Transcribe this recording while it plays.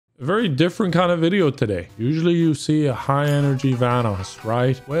A very different kind of video today. Usually you see a high energy Vanoss,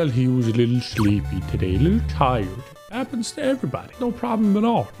 right? Well, he was a little sleepy today, a little tired. Happens to everybody. No problem at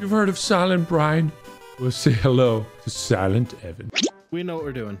all. You've heard of Silent Brian? We'll say hello to Silent Evan. We know what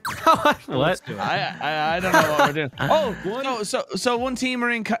we're doing. What? I don't know what we're doing. Oh, so one team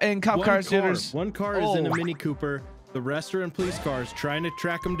are in cop cars, the others. One car is in a Mini Cooper. The rest are in police cars trying to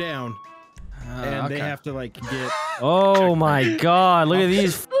track them down. And they have to like get. Oh my God! Look at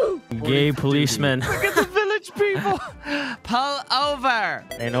these gay policemen. Look at the village people. Pull over.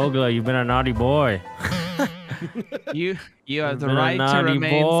 Hey Nogla, you've been a naughty boy. You have the right to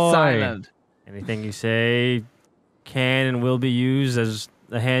remain silent. Anything you say can and will be used as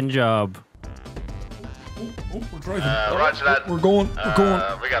a hand job. We're driving. Roger that. We're going.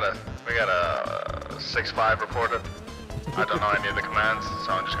 We got a 6-5 reported. I don't know any of the commands,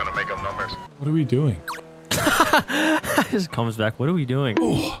 so I'm just gonna make up numbers. What are we doing? Just comes back. What are we doing?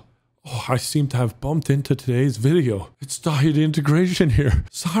 Oh, I seem to have bumped into today's video. It's diet integration here.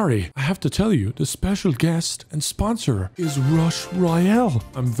 Sorry, I have to tell you, the special guest and sponsor is Rush Royale.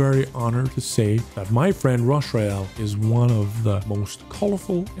 I'm very honored to say that my friend Rush Royale is one of the most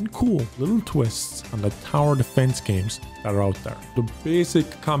colorful and cool little twists on the tower defense games that are out there. The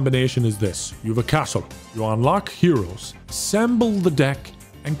basic combination is this. You have a castle. You unlock heroes, assemble the deck,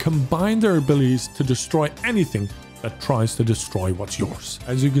 and combine their abilities to destroy anything that tries to destroy what's yours.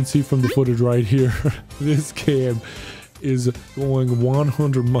 As you can see from the footage right here, this game is going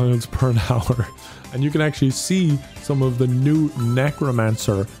 100 miles per hour. And you can actually see some of the new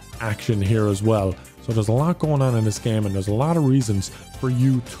Necromancer action here as well. So there's a lot going on in this game, and there's a lot of reasons for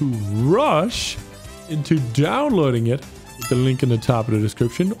you to rush into downloading it with the link in the top of the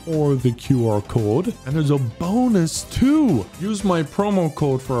description or the QR code. And there's a bonus too. Use my promo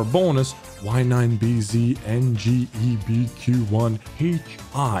code for a bonus,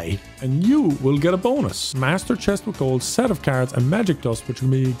 Y9BZNGEBQ1HI, and you will get a bonus. Master chest with gold, set of cards, and magic dust, which can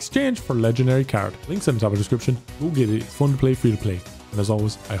be exchanged for legendary card. Links in the top of the description. Go get it. It's fun to play, free to play. And as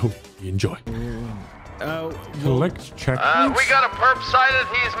always, I hope you enjoy. Collect check. We got a perp sighted.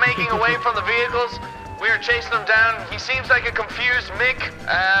 He's making away from the vehicles. We are chasing him down. He seems like a confused Mick.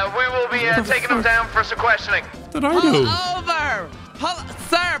 We will be taking him down for some questioning. What did I do? Pull over!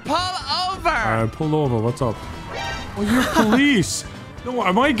 Sir, pull over! Alright, pull over. What's up? Oh, you're police. No,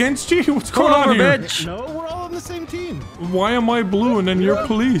 am I against you? What's going on here? Bitch. No, we're all on the same team. Why am I blue and then you're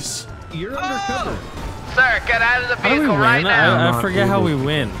police? You're undercover. Sir, get out of the How do we vehicle right win? now. I forget how we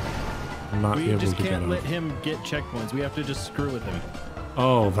win. I'm not We able just to get can't let out. him get checkpoints. We have to just screw with him.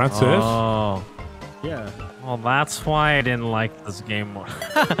 Oh, that's Oh. Yeah. Well, that's why I didn't like this game more.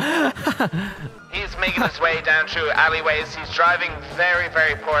 He's making his way down through alleyways. He's driving very,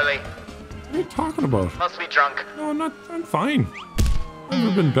 very poorly. it? What are you talking about? Must be drunk. No, I'm not. I'm fine. I've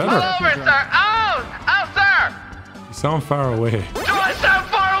never been Pull better. over, sir. Oh, sir. You sound far away. Do I sound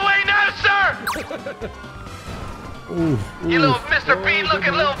far away now, sir? Oh, You little Mr. Bean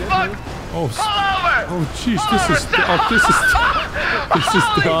looking little fuck. oh, Pull over. oh, jeez, this is definitely.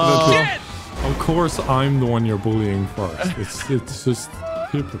 Of course, I'm the one you're bullying first. It's just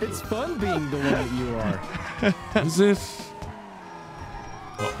typical. It's fun being the one that you are. Is it?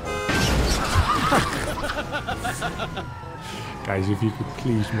 Guys, if you could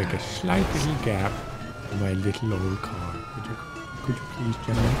please make a slight little gap in my little old car. Could you please,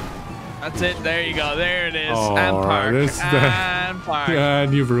 gentlemen? That's it. There you go. There it is. Oh, and park. this- And park. Yeah,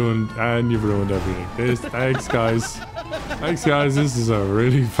 and you've ruined everything. Thanks, guys. Thanks, guys. This is a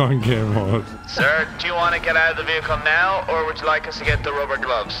really fun game mode. Sir, do you want to get out of the vehicle now, or would you like us to get the rubber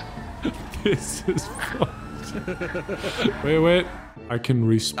gloves? This is fun. Wait. I can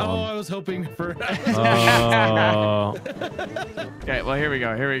respawn. Oh, I was hoping for. Oh. Okay, well, here we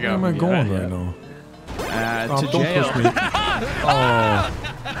go. Where am I going right now? To Don't jail. push me.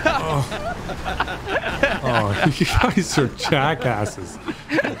 Oh, you guys are jackasses.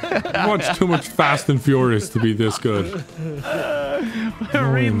 I watched too much Fast and Furious to be this good.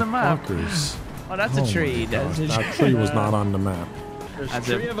 We're reading the map. Fuckers. Oh, that's a tree. Gosh, That's a that tree was not on the map. There's That's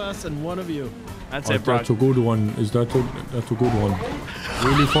three it. of us and one of you. That's Oh, it, bro. that's a good one. That's a good one.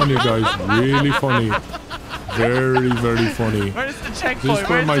 Really funny, guys. Really funny. Very, very funny. Where's the checkpoint? This is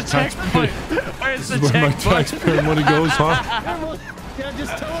where my Where's the checkpoint? Where's the This is where my checkpoint? taxpayer money goes, huh? Yeah,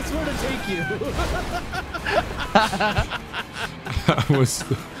 just tell us where to take you. that was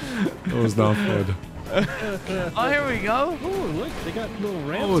not fun. Oh, here we go. Oh, look, they got little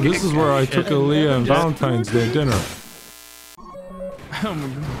ramps. Oh, this is where I took Aaliyah on Valentine's Day dinner.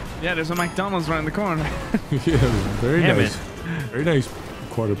 Yeah, there's a McDonald's around the corner. Yeah, very Damn nice. Very nice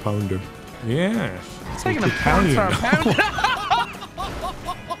quarter pounder. Yes. Taking a pound for a pound.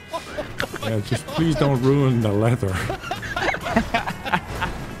 Yeah, just please don't ruin the leather.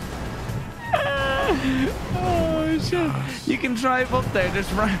 Oh shit! You can drive up there.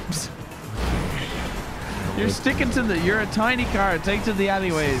 There's ramps. You're sticking to the. You're a tiny car. Take to the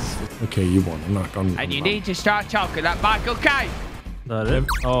alleyways. Okay, you won. I'm not gonna. And you need to start talking that back, okay? That it?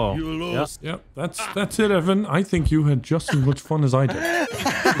 Oh, You lost. Yep, that's it, Evan. I think you had just as much fun as I did.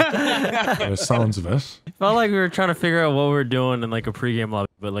 Sounds of it. felt like we were trying to figure out what we were doing in like a pregame lobby,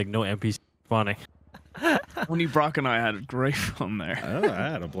 but like no NPC funny. Only Brock and I had great fun there. Oh, I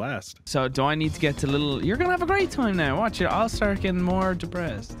had a blast. So do I need to get to little? You're gonna have a great time now. Watch it. I'll start getting more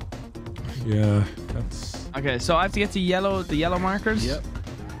depressed. Yeah, that's. Okay, so I have to get to the yellow markers. Yep.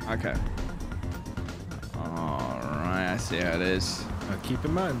 Okay. All right, I see how it is. Now keep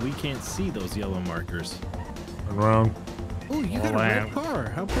in mind, we can't see those yellow markers. Turn around. Oh, you got a red car.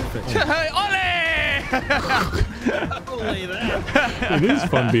 How perfect. Hey, ole! Only that. It is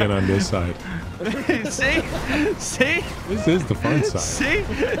fun being on this side. See? See? This is the fun side. See?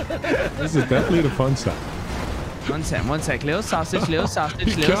 This is definitely the fun side. One sec. Little sausage, little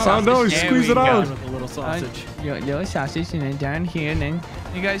sausage, little Oh sausage. no, There squeeze we it go. out. With a little sausage. Little sausage, and then down here, and then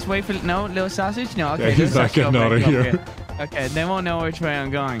you guys wait for no little sausage. No, okay. Yeah, he's little not sausage, getting out of go here. Okay, they won't know which way I'm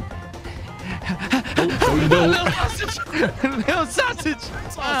going. Oh no. Little sausage.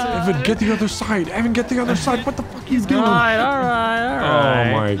 Evan, get the other side. Evan, get the other side. What the fuck are you doing? All right.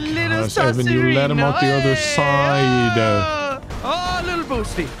 Oh my Little gosh, Evan, you let him out the other side. Oh, little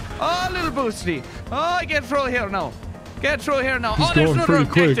boosty. Oh, little boosty. Oh, get through here now. Get through here now. He's oh, there's going another pretty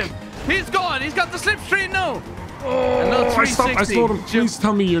quick. objective. He's gone. He's got the slipstream now. Oh, I slowed him. Please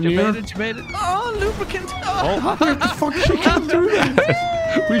tell me you're near. You made it. Oh, lubricant. Oh. What the fuck? We can't do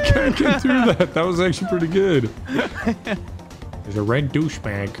that. We can't get through that. That was actually pretty good. There's a red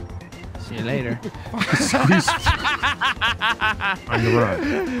douchebag. See you later. On the run.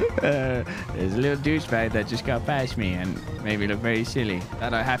 There's a little douchebag that just got past me and made me look very silly.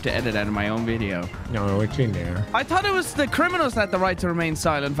 That I have to edit out of my own video. No, it's in there. I thought it was the criminals that had the right to remain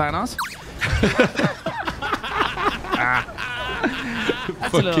silent, Vanos.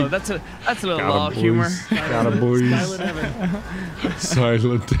 That's a little law humor. Got a boys. Silent Evan.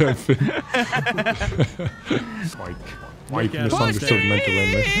 Silent Evan. Mike misunderstood mental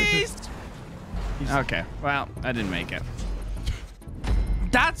illness. Okay, well, I didn't make it.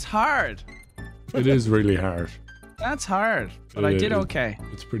 That's hard. It is really hard. That's hard, but I did okay.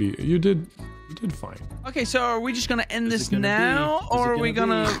 It's pretty. You did fine. Okay, so are we just gonna end this gonna now, be? Is or it are we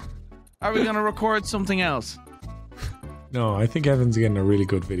gonna gonna? Are we gonna record something else? No, I think Evan's getting a really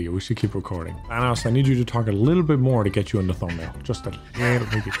good video. We should keep recording. Thanos, I need you to talk a little bit more to get you in the thumbnail. Just a little,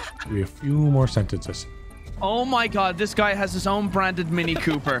 maybe a few more sentences. Oh my God, this guy has his own branded Mini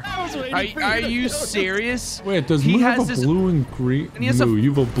Cooper. Are you serious? Wait, does He Moo have has a this- blue and green? and he has a Moo,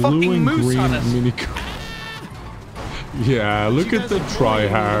 you have a blue fucking and moose green on it. Mini Cooper. Yeah, look at the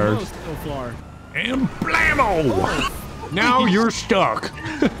tryhard. So far. And blammo! Now you're stuck.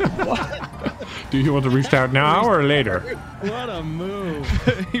 Do you want to restart now or later? What a move.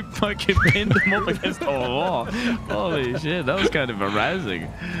 He fucking pinned him up against the wall. Holy shit, that was kind of arousing.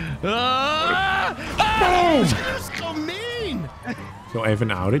 Boom! So mean. So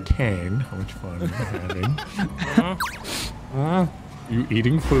Evan, out of 10, how much fun are you having? You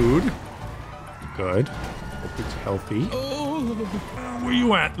eating food? Good. Hope it's healthy. Where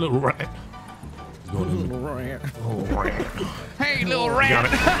you at, little rat? Hey, little Got rat.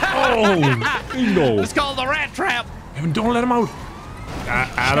 it. Oh, bingo. It's called the rat trap. Evan, don't let him out.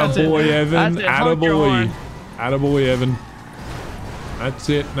 Attaboy, Evan. That's it. Honk your Attaboy. horn. Attaboy, Evan. That's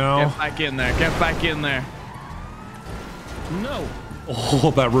it now. Get back in there. Get back in there. No.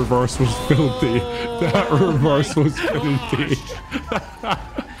 Oh, that reverse was filthy. That reverse was filthy.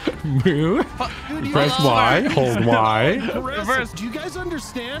 Moo. Press Y, hold Y. Reverse. Do you guys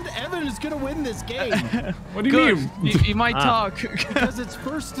understand? Evan is gonna win this game What do you Good. mean? You might talk. because it's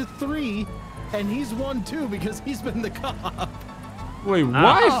first to 3, and he's won 2 because he's been the cop. Wait,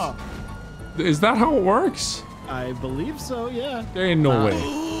 what? Is that how it works? I believe so. Yeah. There ain't no way.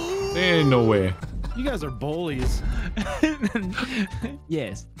 There ain't no way. You guys are bullies.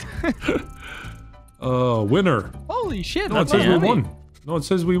 Yes. Winner. Holy shit. No, it that's says we yummy. won. No, it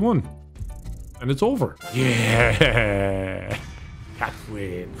says we won. And it's over. Yeah. Cat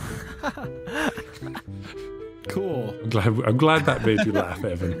win. Cool. I'm glad that made you laugh,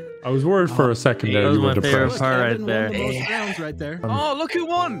 Evan. I was worried for a second there That was you were my favorite depressed. part right Evan there. won the most rounds right there. Oh, look who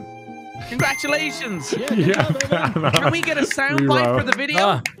won. Congratulations. Yeah. Can we get a sound bite for the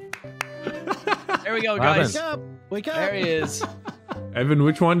video? There we go, guys. Wake up. Wake up. There he is. Evan,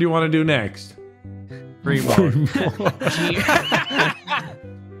 which one do you want to do next? Free mode.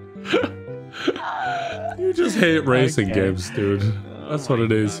 You just hate racing games, dude. That's what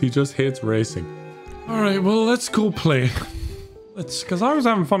it is. He just hates racing. Alright, well, let's go play. Because I was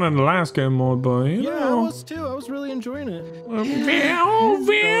having fun in the last game mode, but you know. I was too. I was really enjoying it.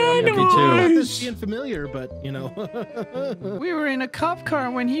 Me too. This being familiar, but you know. We were in a cop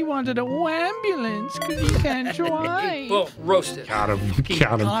car when he wanted a ambulance because he can't drive. Well, roasted. Got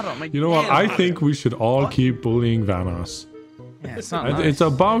him. You know what? I think we should all keep bullying Vanoss. Yeah, it's not nice. It's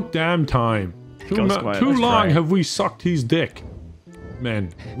about damn time. Too long have we sucked his dick.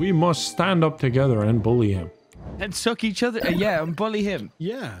 Men, we must stand up together and bully him. And suck each other. Yeah, and bully him.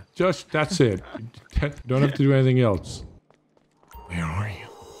 Yeah. Just, that's it. Don't have to do anything else. Where are you?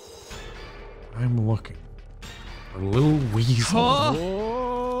 I'm looking for little weasel.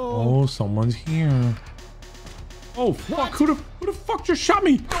 Oh, someone's here. Oh, fuck. Who the fuck just shot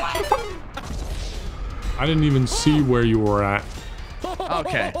me? I didn't even see where you were at.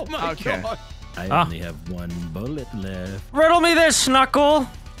 Okay. Oh my God. I only have one bullet left. Riddle me this, Knuckle.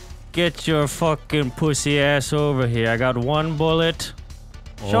 Get your fucking pussy ass over here. I got one bullet.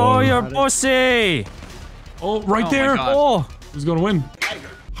 Show your pussy. Oh, right there. Oh, who's gonna win?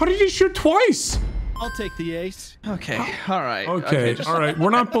 How did you shoot twice? I'll take the ace. Okay. All right. Okay. All right. We're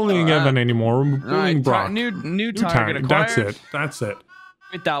not bullying Evan anymore. We're bullying Brock. New target acquired. That's it. That's it.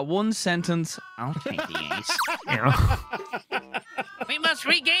 With that one sentence, I'll take the ace. Yeah. We must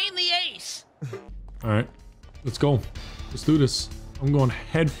regain the ace. All right. Let's go. Let's do this. I'm going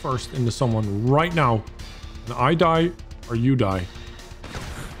head first into someone right now. And I die or you die.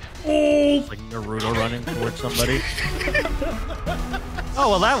 Oh! it's like Naruto running towards somebody. Oh,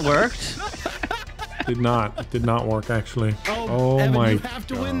 well, that worked. Did not. It did not work, actually. Oh Evan, my you have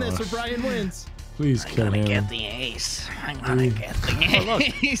to win this or gosh. Brian wins. Please kill him. Get the ace. I'm gonna get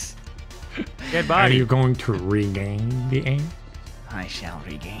the ace. Dead Are body. you going to regain the aim? I shall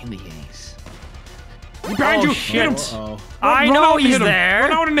regain the ace. Behind you! Shit. Hit him! I Run know out and he's hit him. there.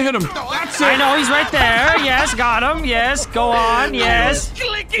 Run out and hit him! That's it! I know he's right there. Yes, got him. Yes, go on. Yes.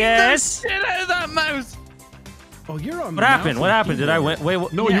 Yes. Get out of that mouse. Oh, you're on. What happened? What happened? Did I win? Wait,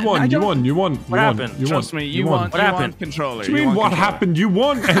 what? No, you won. You won. You won. What happened? You Trust won. me, You you won. want. What happened? Controller. What do you mean, what happened? You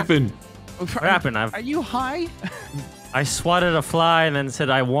won, Evan. What happened? Are you high? I swatted a fly and then said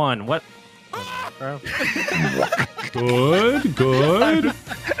I won. What? Good, good.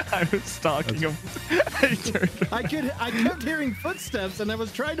 I was stalking him. I kept hearing footsteps and I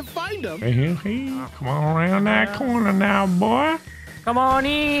was trying to find them. Come on around that corner now, boy. Come on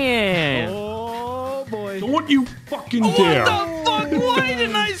in. Oh boy. Don't you fucking dare. What the fuck? Why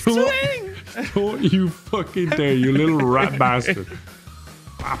didn't I swing? Don't you fucking dare, you little rat bastard.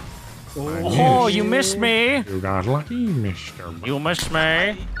 Oh, you missed me. You got lucky, mister. You missed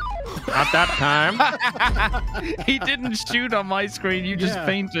me. Not that time. He didn't shoot on my screen. You just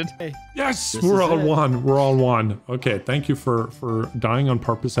fainted. Yes, we're all one. We're all one. Okay, thank you for dying on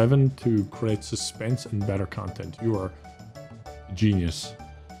purpose, Evan, to create suspense and better content. You are a genius.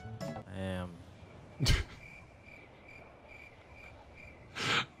 I am.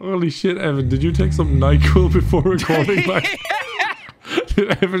 Holy shit, Evan, did you take some NyQuil before recording?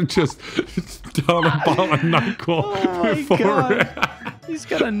 Did Evan just down a bottle of NyQuil before? God. He's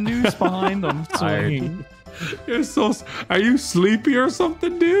got a noose behind him swinging. You're so... Are you sleepy or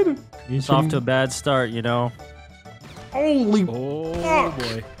something, dude? It's off to a bad start, you know. Holy Oh fuck.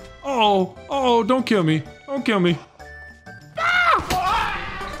 boy. Oh, don't kill me. Don't kill me.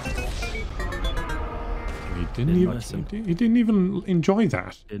 He didn't even enjoy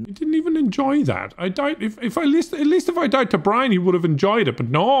that. He didn't even enjoy that. I died. If I at least if I died to Brian, he would have enjoyed it. But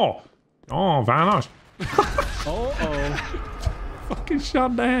no. Oh, Vanoss. Oh. Fucking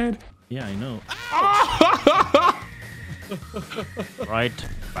shot in the head. Yeah, I know. Right,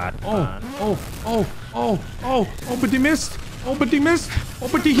 Batman. Oh, but he missed. Oh, but he missed. Oh,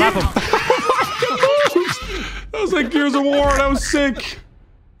 but he hit. That was like Gears of War. That was sick.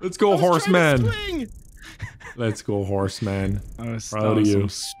 Let's go, Horseman. Let's go, Horseman. Proud of you.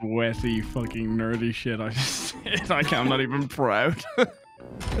 Some sweaty, fucking nerdy shit. I'm not even proud.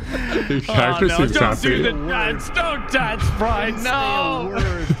 Your character seems don't happy. do the dance. Don't dance, Brian. No.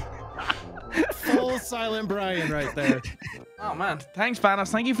 Full silent Brian right there. Oh man, thanks, Vanoss.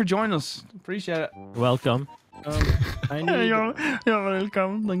 Thank you for joining us. Appreciate it. Welcome. I need. You're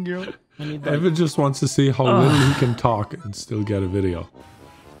welcome. Thank you. I need Evan just wants to see how little he can talk and still get a video.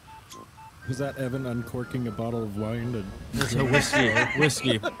 Was that Evan uncorking a bottle of wine? It's a whiskey.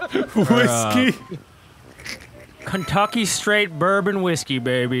 Whiskey. Kentucky straight bourbon whiskey,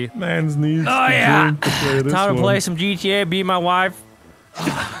 baby. Man's needs Oh to yeah. drink to play this Time to play one. some GTA. Be my wife. You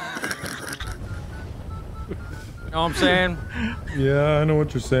know what I'm saying? Yeah, I know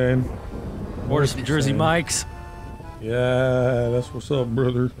what you're saying. Order some Jersey Mikes. Yeah, that's what's up,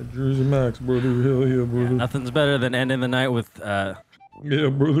 brother. Jersey Max, brother. Hell yeah, brother. Nothing's better than ending the night with yeah,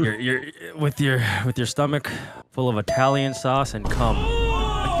 brother. with your stomach full of Italian sauce and cum.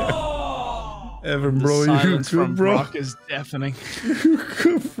 Evan, The bro, you silence good, from bro? Brock is deafening. You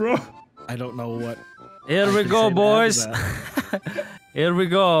good, bro? I don't know what. Here we I can go, say to boys. that. Here we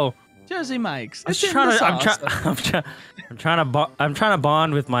go. Jersey Mike's. I'm trying to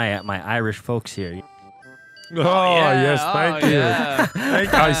bond with my Irish folks here. Oh, yes, thank you. Yeah.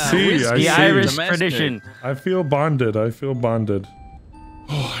 I see, I The see. Irish Domestic. tradition. I feel bonded. I feel bonded.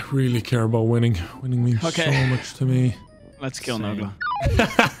 Oh, I really care about winning. Winning means Okay. so much to me. Let's kill Same.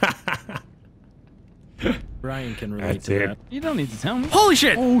 Nogla. Brian can relate That's to it. that. You don't need to tell me. Holy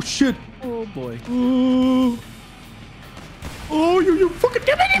shit! Oh, shit. Oh boy. Oh, you fucking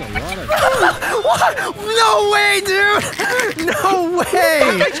damn it. No way, dude! No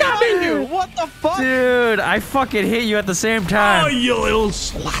way! What the fuck? Dude, I fucking hit you at the same Oh, time. you little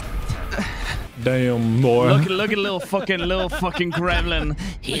slut. Damn, boy. Look at little fucking gremlin.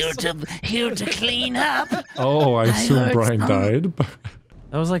 Here to clean up. Oh, I assume heard Brian some. died.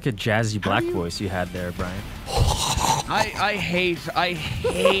 That was like a jazzy black voice you had there, Brian. I hate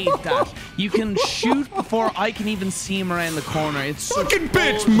that. You can shoot before I can even see him around the corner. It's so Fucking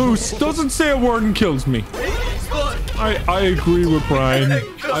bitch, Moose. Doesn't say a word and kills me. I agree with Brian.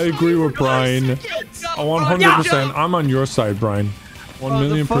 I agree with Brian. 100%. I'm on your side, Brian.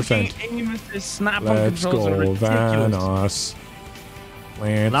 1,000,000%. Aim at this snap on Let's controls are go, ridiculous. Vanos.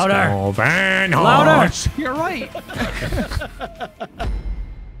 Let's Louder. go, Vanos. Louder. You're right.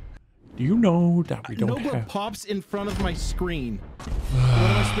 Do you know that we don't Nogla have... pops in front of my screen. What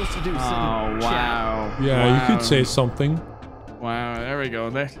am I supposed to do? Sit Oh and chat? wow. Yeah, Wow. you could say something. Wow. There we go.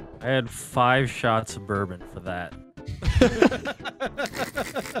 There. I had 5 shots of bourbon for that.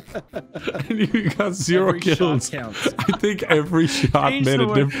 You got 0 Every shot kills. counts. I think every shot Change made the a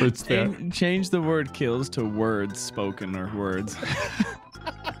word- difference there. Change the word kills to words spoken or words.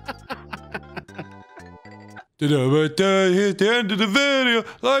 Here's the end of the video.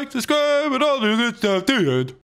 Like, subscribe, and all the good stuff. The end.